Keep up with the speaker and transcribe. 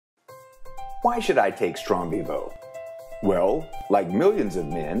Why should I take Stronvivo? Well, like millions of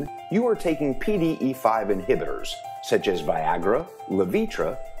men, you are taking PDE5 inhibitors, such as Viagra,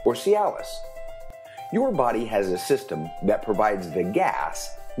 Levitra, or Cialis. Your body has a system that provides the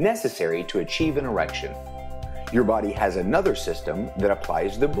gas necessary to achieve an erection. Your body has another system that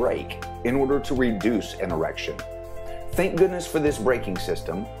applies the brake in order to reduce an erection. Thank goodness for this braking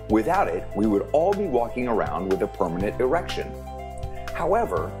system. Without it, we would all be walking around with a permanent erection.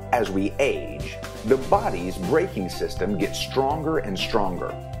 However, as we age, the body's braking system gets stronger and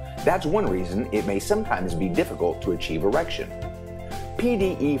stronger. That's one reason it may sometimes be difficult to achieve erection.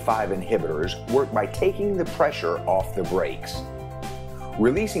 PDE5 inhibitors work by taking the pressure off the brakes.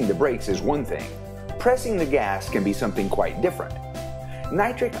 Releasing the brakes is one thing. Pressing the gas can be something quite different.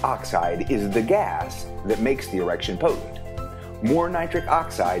 Nitric oxide is the gas that makes the erection potent. More nitric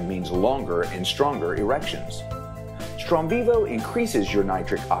oxide means longer and stronger erections. Stronvivo increases your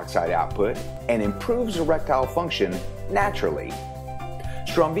nitric oxide output and improves erectile function naturally.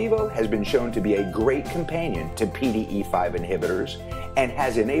 Stronvivo has been shown to be a great companion to PDE5 inhibitors and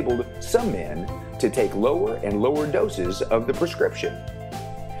has enabled some men to take lower and lower doses of the prescription.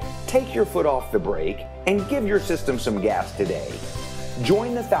 Take your foot off the brake and give your system some gas today.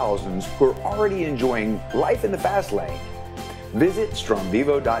 Join the thousands who are already enjoying life in the fast lane. Visit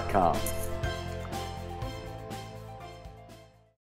Stronvivo.com.